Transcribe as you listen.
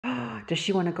Does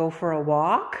she want to go for a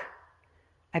walk?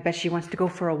 I bet she wants to go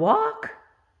for a walk.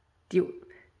 Do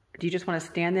you just want to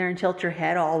stand there and tilt your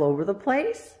head all over the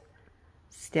place?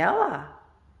 Stella,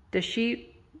 does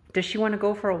she want to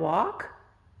go for a walk?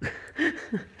 Do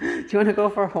you want to go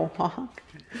for a walk?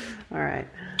 All right.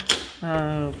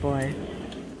 Oh boy.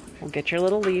 We'll get your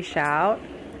little leash out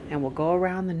and we'll go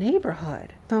around the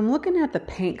neighborhood. So I'm looking at the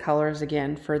paint colors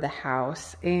again for the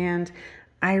house, and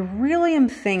I really am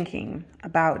thinking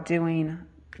about doing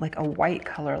like a white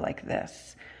color like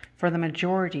this for the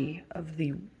majority of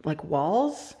the like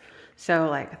walls. So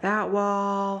like that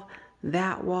wall,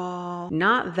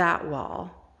 not that wall.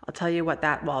 I'll tell you what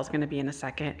that wall is going to be in a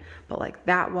second, but like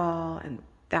that wall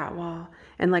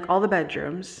and like all the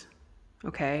bedrooms.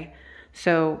 Okay.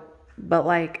 So, but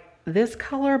like this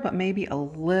color, but maybe a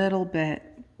little bit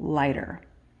lighter.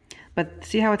 But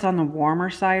see how it's on the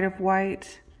warmer side of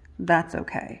white? That's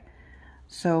okay.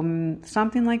 So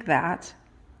something like that.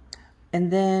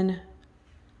 And then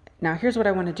now here's what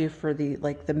I want to do for the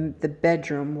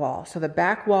bedroom wall. So the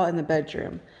back wall in the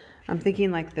bedroom, I'm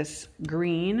thinking like this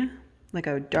green, like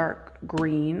a dark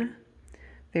green,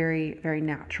 very, very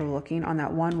natural looking on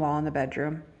that one wall in the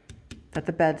bedroom that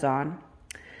the bed's on.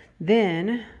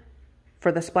 Then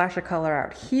for the splash of color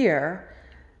out here,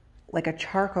 like a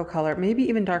charcoal color, maybe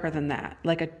even darker than that,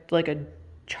 like a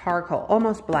charcoal,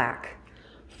 almost black,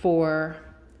 for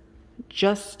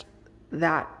just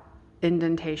that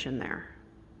indentation there.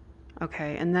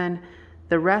 Okay, and then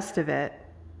the rest of it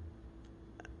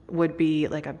would be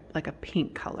like a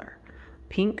pink color.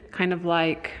 Pink, kind of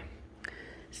like,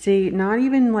 see, not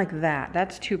even like that.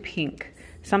 That's too pink.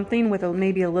 Something with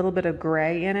maybe a little bit of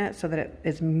gray in it so that it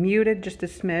is muted just a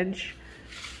smidge.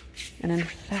 And in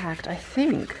fact, I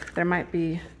think there might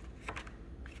be,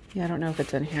 yeah, I don't know if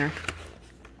it's in here.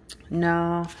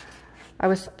 No, I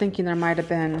was thinking there might have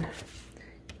been,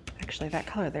 actually that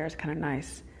color there is kind of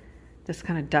nice. This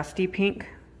kind of dusty pink,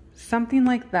 something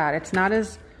like that. It's not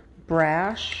as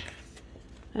brash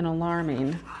and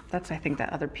alarming. That's, I think,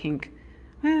 that other pink.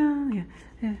 Well,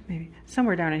 yeah, maybe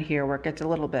somewhere down in here where it gets a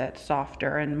little bit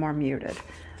softer and more muted.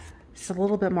 It's a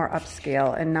little bit more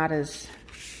upscale and not as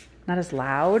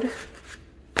loud.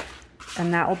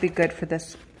 And that will be good for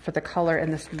this, for the color in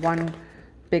this one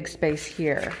big space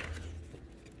here.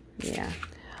 Yeah.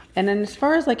 And then as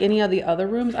far as like any of the other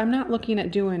rooms, I'm not looking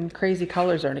at doing crazy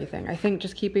colors or anything. I think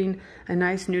just keeping a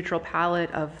nice neutral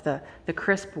palette of the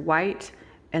crisp white,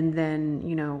 and then,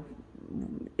 you know,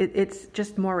 it's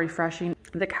just more refreshing.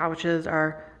 The couches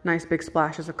are nice big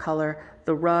splashes of color.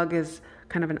 The rug is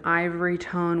kind of an ivory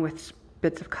tone with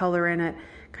bits of color in it,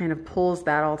 kind of pulls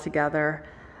that all together.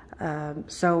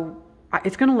 So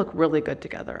it's going to look really good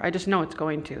together. I just know it's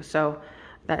going to. So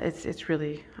that it's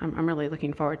really, I'm really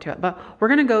looking forward to it. But we're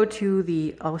going to go to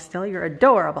the, oh, Stella, you're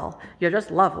adorable. You're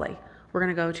just lovely. We're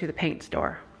going to go to the paint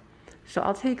store. So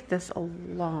I'll take this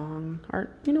along, or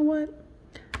you know what?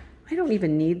 I don't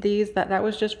even need these. That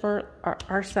was just for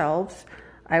ourselves.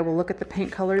 I will look at the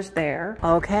paint colors there.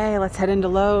 Okay, let's head into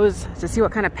Lowe's to see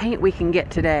what kind of paint we can get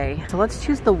today. So let's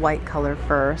choose the white color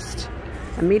first.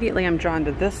 Immediately I'm drawn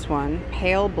to this one,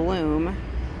 Pale Bloom.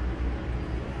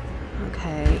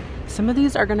 Okay, some of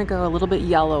these are gonna go a little bit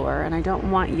yellower, and I don't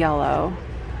want yellow,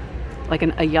 like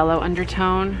a yellow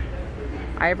undertone.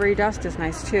 Ivory Dust is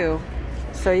nice too.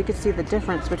 So you can see the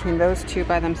difference between those two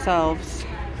by themselves.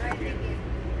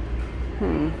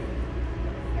 I'm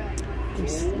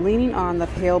leaning on the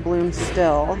Pale Bloom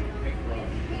still.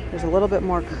 There's a little bit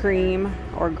more cream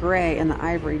or gray in the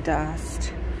Ivory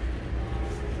Dust.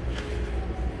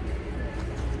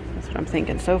 That's what I'm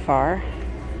thinking so far.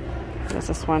 What's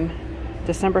this one?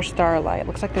 December Starlight.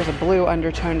 Looks like there's a blue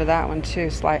undertone to that one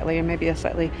too, slightly, and maybe a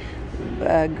slightly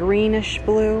greenish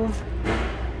blue.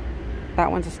 That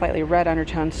one's a slightly red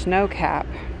undertone. Snowcap.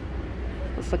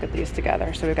 Let's look at these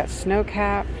together. So we've got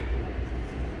Snowcap.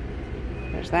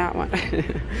 There's that one.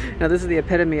 Now this is the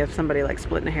epitome of somebody like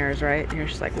splitting hairs, right? You're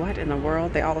just like, what in the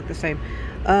world? They all look the same.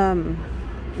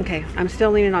 Okay, I'm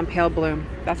still leaning on Pale Bloom.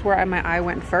 That's where my eye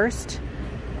went first,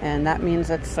 and that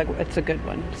means it's like it's a good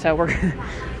one. So we're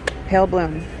Pale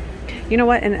Bloom. You know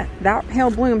what? And that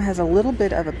Pale Bloom has a little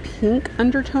bit of a pink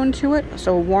undertone to it,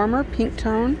 so a warmer pink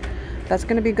tone. That's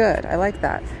going to be good. I like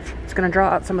that. It's going to draw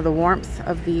out some of the warmth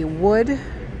of the wood.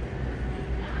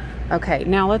 Okay,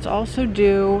 now let's also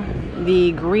do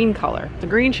the green color. The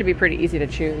green should be pretty easy to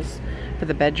choose for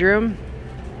the bedroom.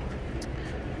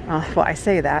 Well, I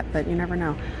say that, but you never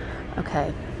know.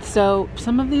 Okay, so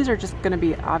some of these are just going to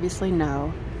be obviously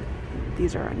no.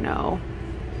 These are a no.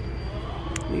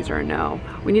 These are a no.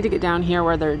 We need to get down here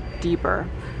where they're deeper.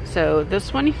 So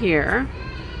this one here,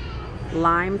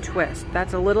 Lime Twist.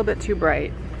 That's a little bit too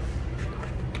bright.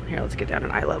 Here, let's get down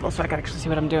at eye level so I can actually see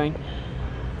what I'm doing.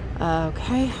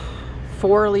 Okay.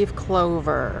 4-leaf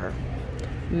clover.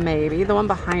 Maybe. The one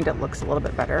behind it looks a little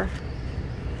bit better.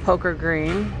 Poker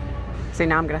green. See,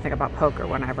 now I'm going to think about poker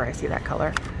whenever I see that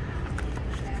color.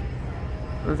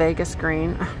 Vegas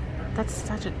green. That's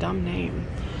such a dumb name.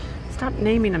 Stop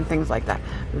naming them things like that.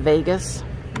 Vegas.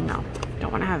 No,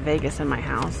 don't want to have Vegas in my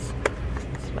house.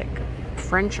 It's like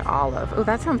French olive. Oh,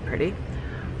 that sounds pretty.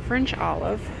 French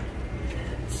olive.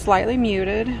 Slightly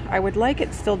muted. I would like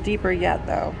it still deeper yet,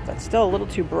 though. That's still a little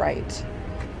too bright.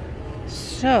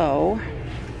 So,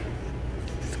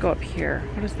 let's go up here.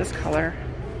 What is this color?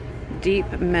 Deep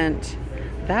mint.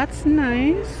 That's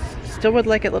nice. Still would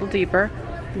like it a little deeper.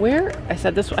 Where, I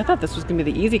said this, I thought this was gonna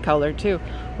be the easy color too.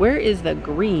 Where is the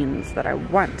greens that I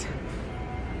want?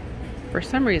 For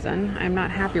some reason, I'm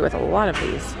not happy with a lot of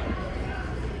these.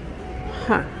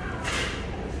 Huh.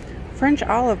 French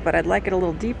olive, but I'd like it a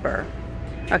little deeper.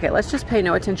 Okay, let's just pay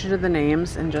no attention to the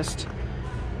names and just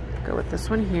go with this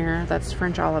one here. That's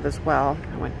French olive as well.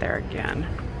 I went there again.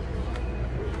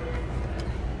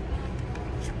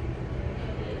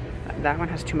 That one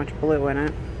has too much blue in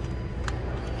it.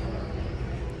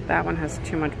 That one has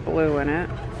too much blue in it.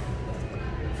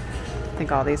 I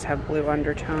think all these have blue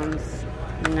undertones.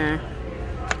 Nah.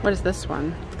 What is this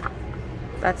one?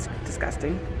 That's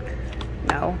disgusting.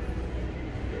 No.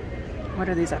 What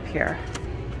are these up here?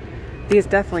 These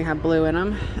definitely have blue in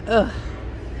them. Ugh.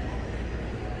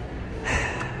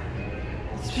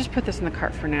 Let's just put this in the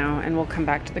cart for now and we'll come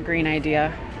back to the green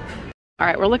idea. All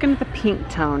right, we're looking at the pink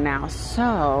tone now.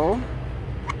 So,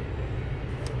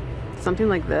 something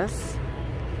like this.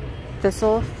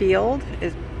 Thistle Field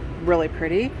is really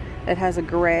pretty. It has a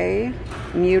gray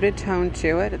muted tone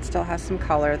to it. It still has some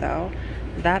color though.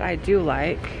 That I do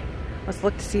like. Let's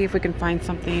look to see if we can find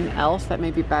something else that may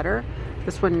be better.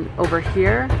 This one over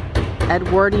here,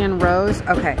 Edwardian Rose.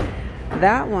 Okay,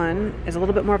 that one is a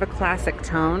little bit more of a classic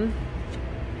tone.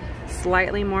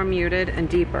 Slightly more muted and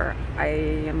deeper. I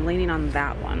am leaning on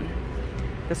that one.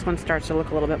 This one starts to look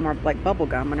a little bit more like bubble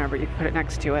gum whenever you put it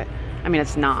next to it. I mean,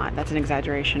 it's not, that's an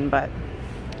exaggeration, but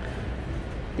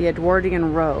the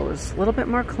Edwardian Rose, a little bit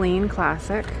more clean,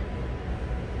 classic.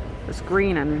 This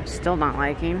green I'm still not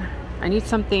liking. I need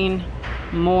something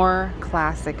more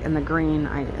classic in the green.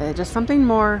 Just something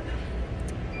more,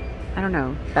 I don't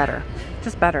know, better,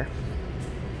 just better.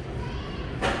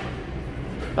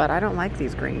 But I don't like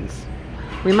these greens.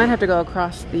 We might have to go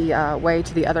across the way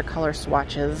to the other color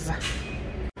swatches.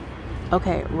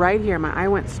 Okay, right here, my eye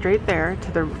went straight there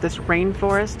to this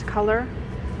rainforest color.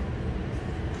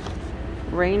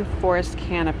 Rainforest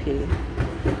Canopy.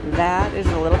 That is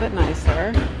a little bit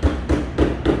nicer.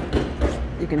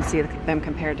 You can see them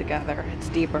compared together. It's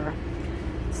deeper.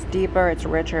 It's deeper, it's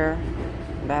richer,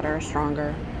 better,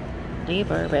 stronger.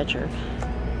 Deeper, richer.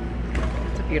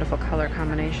 It's a beautiful color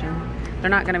combination. They're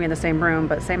not gonna be in the same room,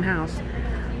 but same house.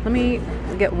 Let me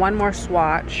get one more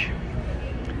swatch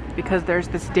because there's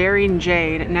this Daring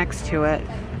Jade next to it.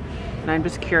 And I'm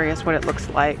just curious what it looks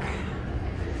like.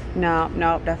 No,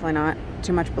 definitely not.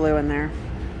 Too much blue in there.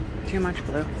 Too much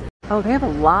blue. Oh, they have a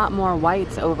lot more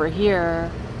whites over here.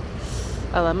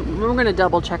 We're gonna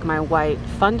double check my white.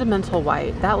 Fundamental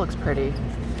white, that looks pretty.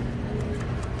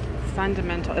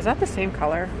 Fundamental, is that the same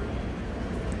color?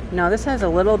 No, this has a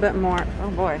little bit more, oh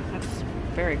boy, that's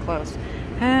very close.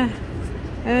 I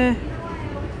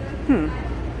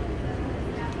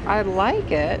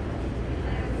like it.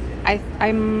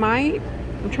 I might,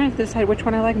 I'm trying to decide which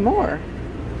one I like more.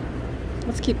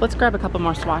 Let's grab a couple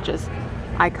more swatches.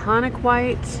 Iconic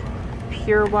white,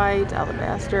 pure white,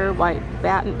 alabaster, white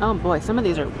batten. Oh boy, some of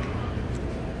these are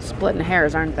splitting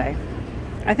hairs, aren't they?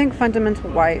 I think fundamental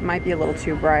white might be a little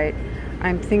too bright.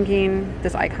 I'm thinking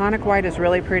this iconic white is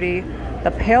really pretty.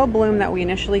 The pale bloom that we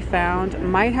initially found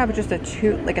might have just like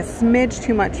a smidge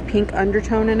too much pink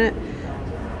undertone in it.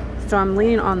 So I'm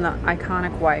leaning on the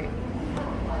iconic white.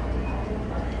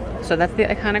 So that's the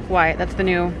iconic white. That's the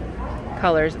new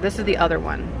colors. This is the other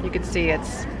one. You can see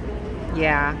it's,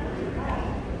 yeah.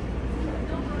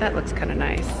 That looks kind of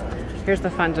nice. Here's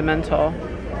the fundamental.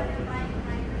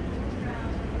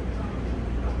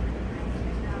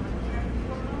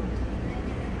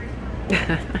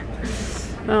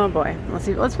 Oh boy, let's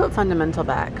see. Let's put fundamental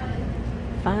back.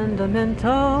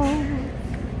 Fundamental.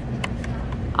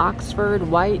 Oxford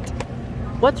white.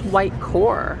 What's white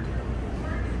core?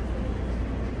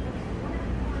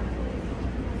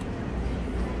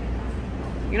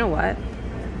 You know what?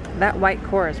 That white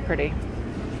core is pretty.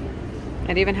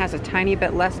 It even has a tiny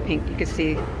bit less pink. You can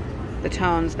see the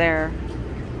tones there.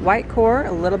 White core,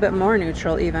 a little bit more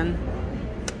neutral even.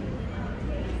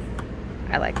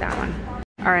 I like that one.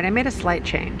 All right, I made a slight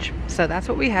change. So that's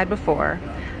what we had before,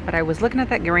 but I was looking at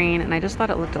that green and I just thought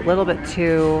it looked a little bit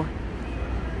too,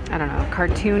 I don't know,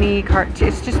 cartoony.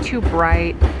 It's just too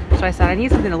bright. So I said I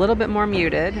need something a little bit more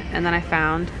muted, and then I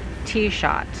found Tee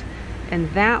Shot, and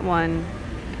that one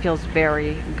feels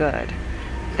very good.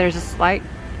 There's a slight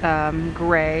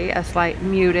gray, a slight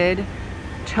muted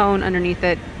tone underneath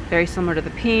it, very similar to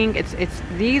the pink.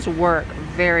 These work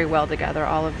very well together,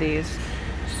 all of these.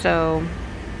 So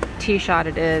Tee Shot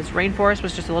it is. Rainforest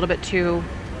was just a little bit too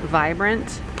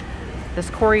vibrant. This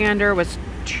coriander was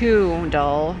too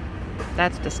dull.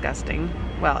 That's disgusting.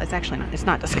 Well, it's actually not. It's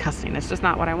not disgusting. It's just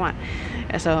not what I want.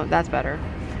 So that's better.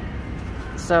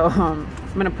 So I'm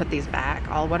gonna put these back.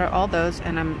 All those,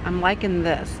 and I'm liking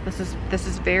this. This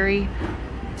is very,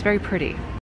 it's very pretty.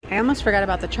 I almost forgot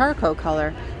about the charcoal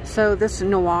color. So this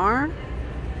noir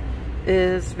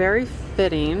is very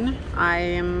fitting. I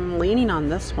am leaning on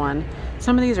this one.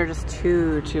 Some of these are just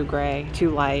too gray, too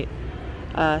light.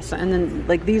 And then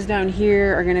like these down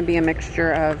here are gonna be a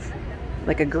mixture of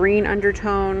like a green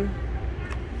undertone,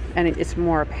 and it's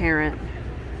more apparent,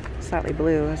 slightly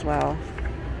blue as well.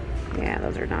 Yeah,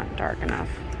 those are not dark enough.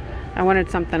 I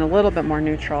wanted something a little bit more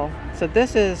neutral. So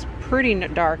this is pretty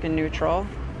dark and neutral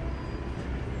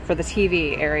for the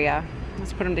TV area.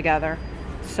 Let's put them together.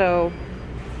 So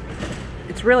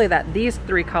it's really that these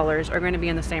three colors are going to be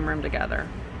in the same room together.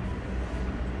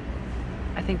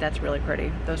 I think that's really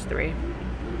pretty, those three.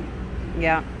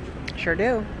 Yeah, sure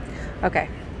do. Okay,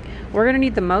 we're gonna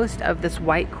need the most of this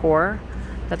white core.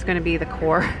 That's gonna be the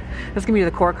core. That's gonna be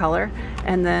the core color.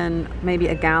 And then maybe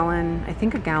a gallon, I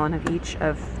think a gallon of each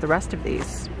of the rest of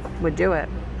these would do it.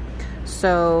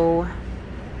 So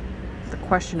the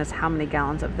question is how many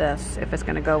gallons of this, if it's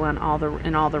gonna go in all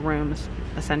the rooms,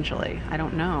 essentially. I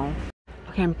don't know.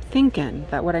 Okay, I'm thinking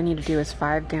that what I need to do is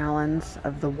 5 gallons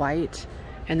of the white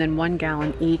and then 1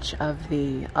 gallon each of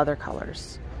the other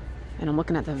colors. And I'm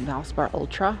looking at the Valspar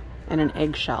Ultra and an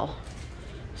eggshell.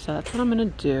 So that's what I'm gonna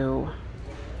do.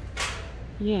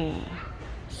 Yeah.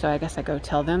 So I guess I go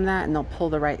tell them that and they'll pull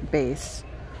the right base,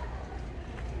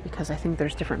 because I think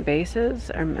there's different bases,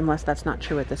 unless that's not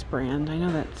true at this brand. I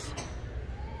know that's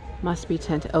must be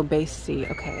tinted. Oh, base C.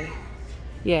 Okay.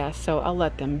 Yeah, so I'll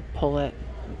let them pull it.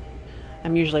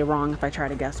 I'm usually wrong if I try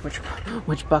to guess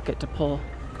which bucket to pull.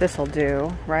 This'll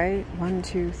do, right? 1,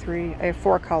 2, 3. I have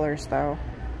 4 colors though.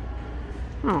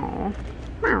 Oh.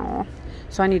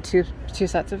 So I need two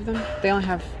sets of them. They only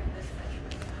have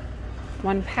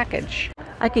 1 package.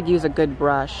 I could use a good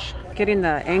brush. Getting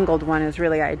the angled one is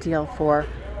really ideal for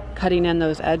cutting in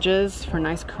those edges for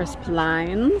nice crisp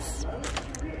lines.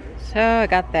 So I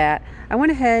got that. I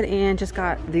went ahead and just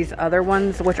got these other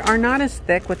ones, which are not as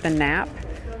thick with the nap,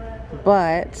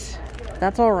 but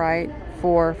that's all right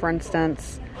for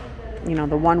instance, you know,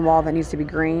 the one wall that needs to be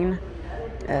green.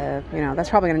 You know, that's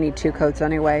probably gonna need 2 coats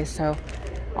anyway, so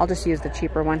I'll just use the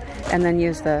cheaper one and then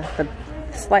use the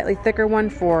slightly thicker one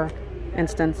for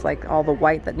instance, like all the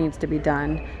white that needs to be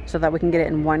done, so that we can get it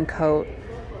in 1 coat,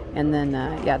 and then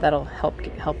yeah, that'll help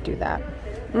do that.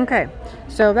 Okay,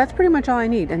 so that's pretty much all I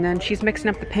need. And then she's mixing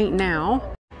up the paint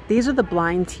now. These are the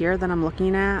blinds here that I'm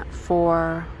looking at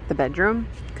for the bedroom.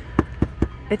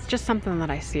 It's just something that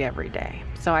I see every day,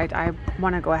 so I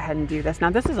want to go ahead and do this. Now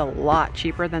this is a lot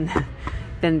cheaper than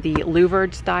the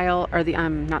louvered style, or the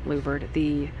not louvered,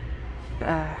 the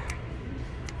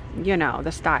you know,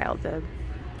 the style, the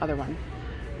other one,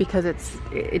 because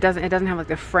it doesn't have like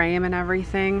the frame and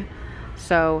everything.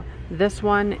 So this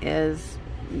one is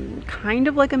kind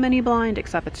of like a mini blind,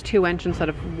 except it's 2 inch instead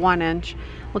of 1 inch.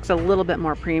 Looks a little bit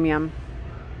more premium.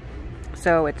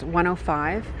 So it's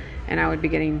 $105, and I would be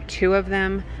getting 2 of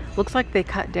them. Looks like they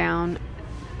cut down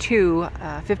to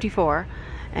 $54,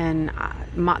 and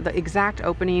the exact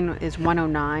opening is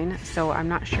 $109. So I'm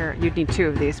not sure. You'd need 2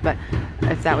 of these, but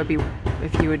if that would be,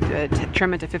 if you would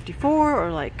trim it to 54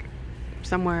 or like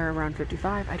somewhere around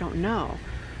 55, I don't know.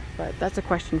 But that's a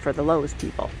question for the Lowe's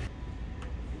people.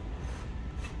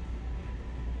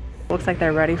 Looks like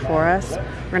they're ready for us.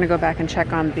 We're gonna go back and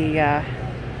check on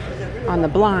the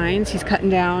blinds. He's cutting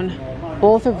down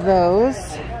both of those.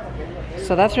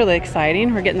 So that's really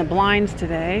exciting. We're getting the blinds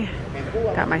today.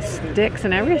 Got my sticks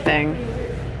and everything.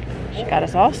 She got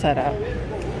us all set up.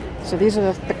 So these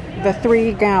are the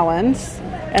 3 gallons,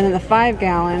 and then the 5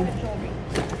 gallon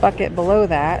bucket below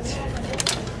that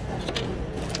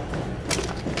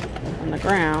on the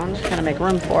ground. Gonna make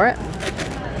room for it.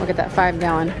 We'll get that 5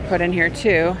 gallon put in here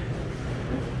too,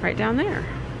 right down there.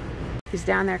 He's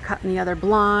down there cutting the other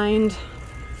blind.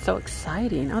 So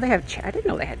exciting. Oh, they have I didn't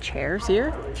know they had chairs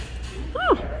here.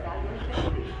 Oh,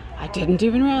 I didn't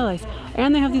even realize.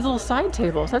 And they have these little side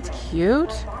tables. That's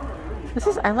cute.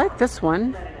 I like this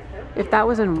one. If that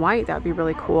was in white, that would be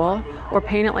really cool. Or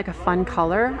paint it like a fun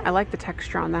color. I like the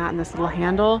texture on that and this little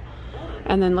handle.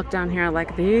 And then look down here, I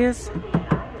like these.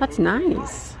 That's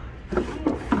nice.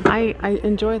 I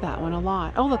enjoy that one a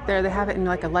lot. Oh, look there, they have it in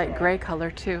like a light gray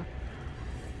color too.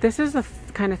 This is the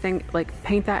kind of thing, like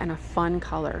paint that in a fun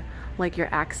color, like your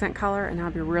accent color, and that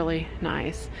would be really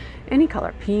nice. Any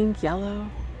color, pink, yellow.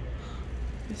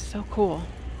 It's so cool.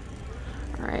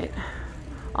 All right,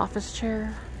 office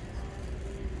chair.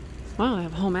 Wow, I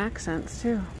have home accents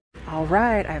too. All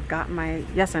right, I've got my,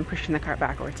 yes, I'm pushing the cart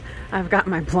backwards. I've got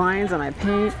my blinds and my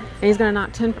paint, and he's gonna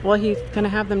knock he's gonna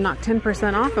have them knock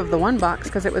 10% off of the one box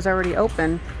because it was already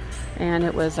open and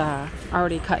it was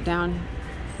already cut down.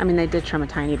 I mean, they did trim a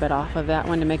tiny bit off of that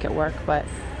one to make it work, but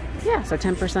yeah, so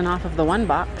 10% off of the one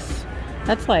box.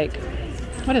 That's like,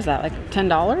 what is that, like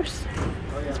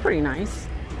 $10? It's pretty nice.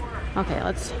 Okay,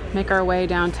 let's make our way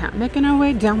downtown. Making our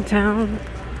way downtown.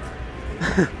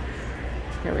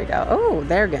 Here we go. Oh,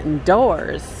 they're getting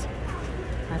doors.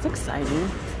 That's exciting.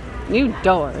 New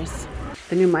doors.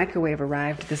 The new microwave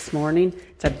arrived this morning.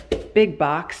 It's a big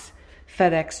box.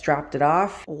 FedEx dropped it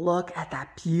off. Look at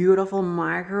that beautiful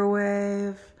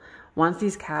microwave. Once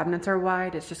these cabinets are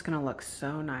wide, it's just gonna look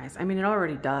so nice. I mean, it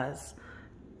already does.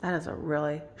 That is a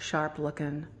really sharp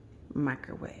looking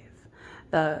microwave.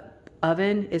 The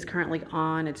oven is currently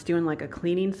on. It's doing like a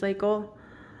cleaning cycle.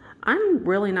 I'm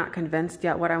really not convinced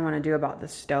yet what I want to do about the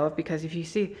stove, because if you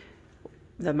see,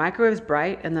 the microwave's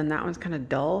bright and then that one's kind of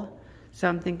dull. So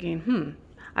I'm thinking,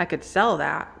 I could sell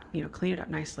that, you know, clean it up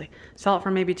nicely, sell it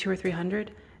for maybe $200 or $300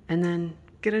 and then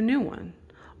get a new one.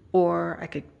 Or I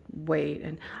could wait,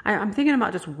 and I'm thinking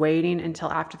about just waiting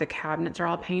until after the cabinets are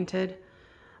all painted.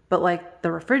 But like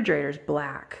the refrigerator's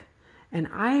black, and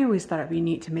I always thought it'd be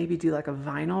neat to maybe do like a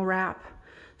vinyl wrap.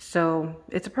 So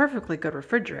it's a perfectly good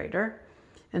refrigerator.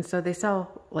 And so they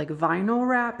sell like vinyl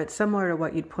wrap. It's similar to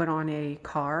what you'd put on a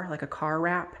car, like a car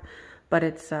wrap, but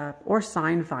it's, or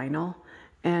signed vinyl.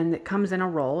 And it comes in a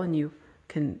roll and you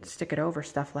can stick it over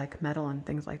stuff like metal and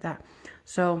things like that.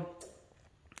 So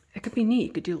it could be neat.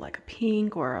 You could do like a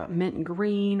pink or a mint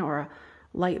green or a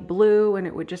light blue, and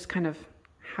it would just kind of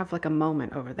have like a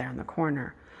moment over there in the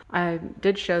corner. I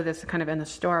did show this kind of in the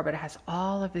store, but it has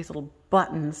all of these little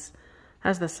buttons. It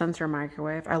has the sensor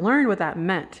microwave. I learned what that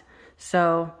meant.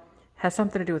 So it has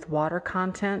something to do with water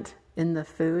content in the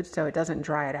food, so it doesn't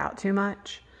dry it out too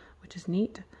much, which is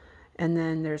neat. And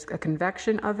then there's a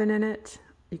convection oven in it.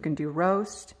 You can do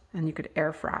roast, and you could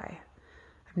air fry.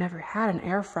 I've never had an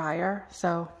air fryer,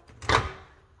 so look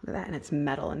at that, and it's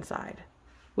metal inside,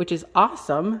 which is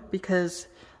awesome because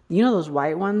you know those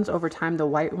white ones, over time the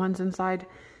white ones inside,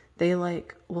 they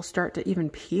like will start to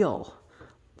even peel.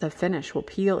 The finish will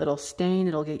peel, it'll stain,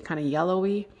 it'll get kind of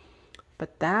yellowy.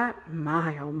 But that,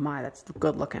 my, oh my, that's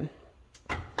good looking.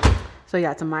 So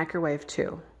yeah, it's a microwave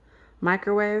too.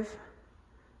 Microwave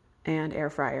and air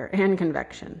fryer and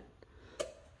convection.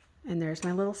 And there's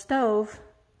my little stove,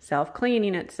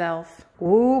 self-cleaning itself.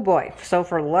 Oh boy, so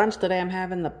for lunch today I'm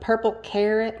having the purple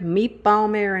carrot meatball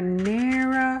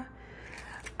marinara.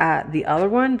 The other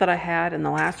one that I had in the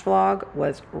last vlog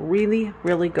was really,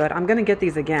 really good. I'm gonna get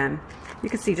these again. You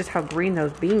can see just how green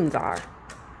those beans are.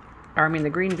 Or I mean the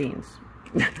green beans.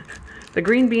 The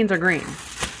green beans are green.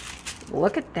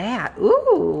 Look at that.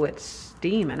 Ooh, it's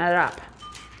steaming it up.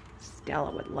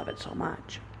 Stella would love it so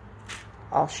much.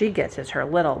 All she gets is her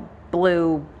little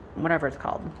blue, whatever it's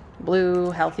called.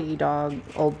 Blue, healthy dog,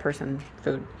 old person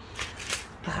food.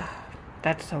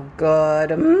 That's so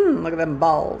good. Look at them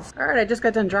balls. All right, I just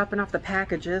got done dropping off the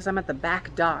packages. I'm at the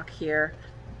back dock here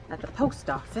at the post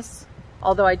office.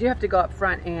 Although I do have to go up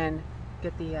front and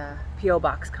get the P.O.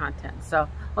 box content. So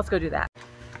let's go do that.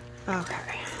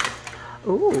 Okay.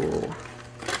 Ooh.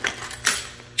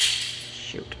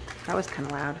 Shoot, that was kind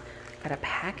of loud. Got a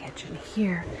package in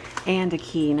here and a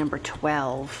key, number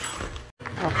 12.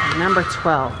 Okay, number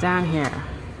 12 down here.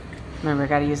 Remember, I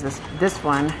gotta use this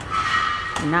one,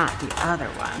 not the other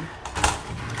one.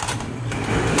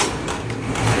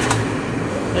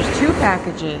 There's 2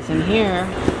 packages in here.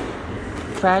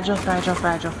 Fragile, fragile,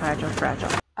 fragile, fragile,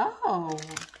 fragile. Oh,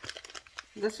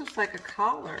 this looks like a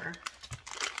collar.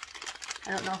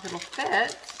 I don't know if it'll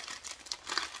fit.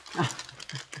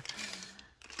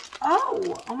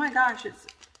 Oh my gosh,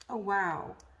 oh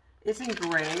wow. It's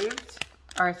engraved,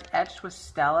 or it's etched with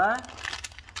Stella.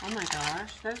 Oh my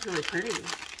gosh, that's really pretty.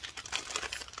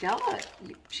 Stella,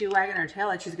 she's wagging her tail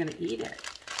like she's gonna eat it.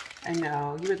 I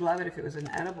know, you would love it if it was an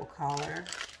edible collar,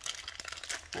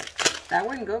 but that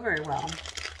wouldn't go very well.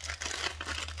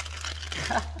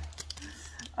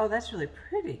 Oh, that's really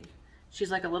pretty. She's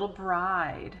like a little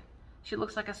bride. She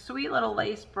looks like a sweet little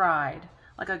lace bride.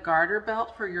 Like a garter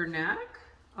belt for your neck.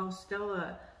 Oh,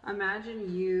 Stella,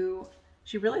 imagine you.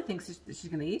 She really thinks that she's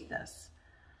gonna eat this.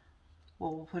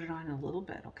 Well, we'll put it on in a little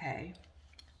bit, okay?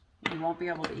 You won't be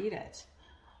able to eat it.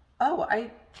 Oh,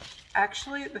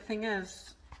 actually, the thing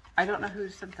is, I don't know who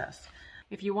sent this.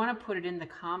 If you want to put it in the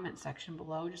comment section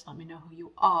below, just let me know who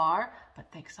you are.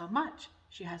 But thanks so much.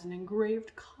 She has an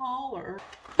engraved collar.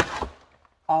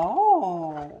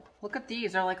 Oh, look at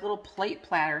these. They're like little plate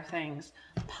platter things.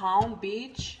 Palm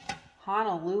Beach,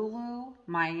 Honolulu,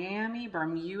 Miami,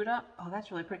 Bermuda. Oh,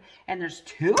 that's really pretty. And there's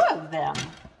 2 of them.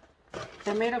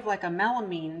 They're made of like a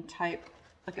melamine type,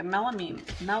 like a melamine.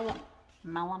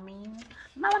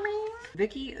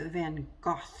 Vicky Van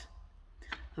Gogh.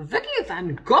 Vicky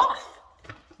Van Gogh.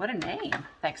 What a name.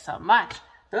 Thanks so much.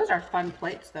 Those are fun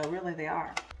plates though, really they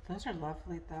are. Those are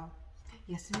lovely though.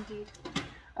 Yes, indeed.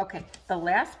 Okay, the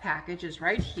last package is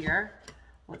right here.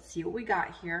 Let's see what we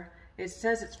got here. It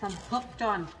says it's from Hooked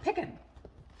on Pickin'.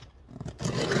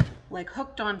 Like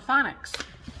Hooked on Phonics,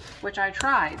 which I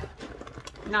tried.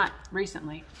 Not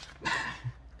recently.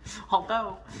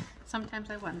 Although, sometimes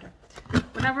I wonder.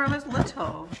 Whenever I was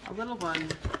little, a little one,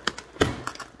 it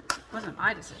wasn't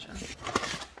my decision.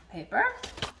 Paper.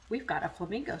 We've got a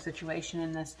flamingo situation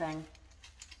in this thing.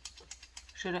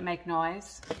 Should it make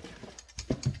noise?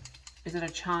 Is it a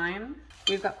chime?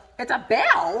 We've got, it's a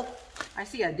bell! I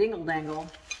see a dingle dangle.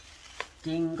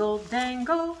 Dingle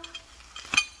dangle.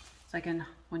 It's like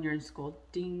when you're in school.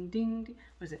 Ding, ding, ding.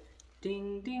 What is it?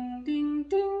 Ding, ding, ding,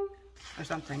 ding. Or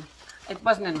something. It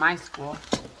wasn't in my school.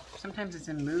 Sometimes it's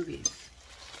in movies.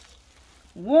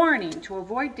 Warning, to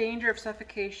avoid danger of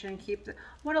suffocation, keep the...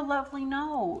 What a lovely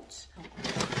note.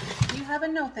 Do you have a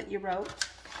note that you wrote?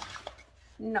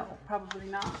 No, probably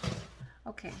not.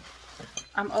 Okay,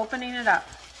 I'm opening it up.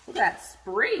 Look at that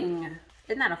spring.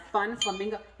 Isn't that a fun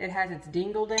flamingo? It has its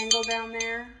dingle dangle down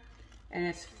there, and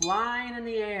it's flying in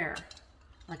the air.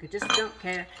 Like I just don't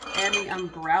care. And the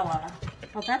umbrella.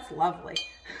 Oh, that's lovely.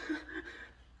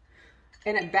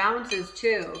 And it bounces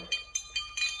too.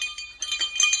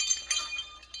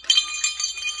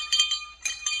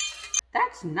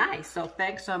 That's nice. So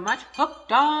thanks so much.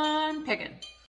 Hooked on Pickin'.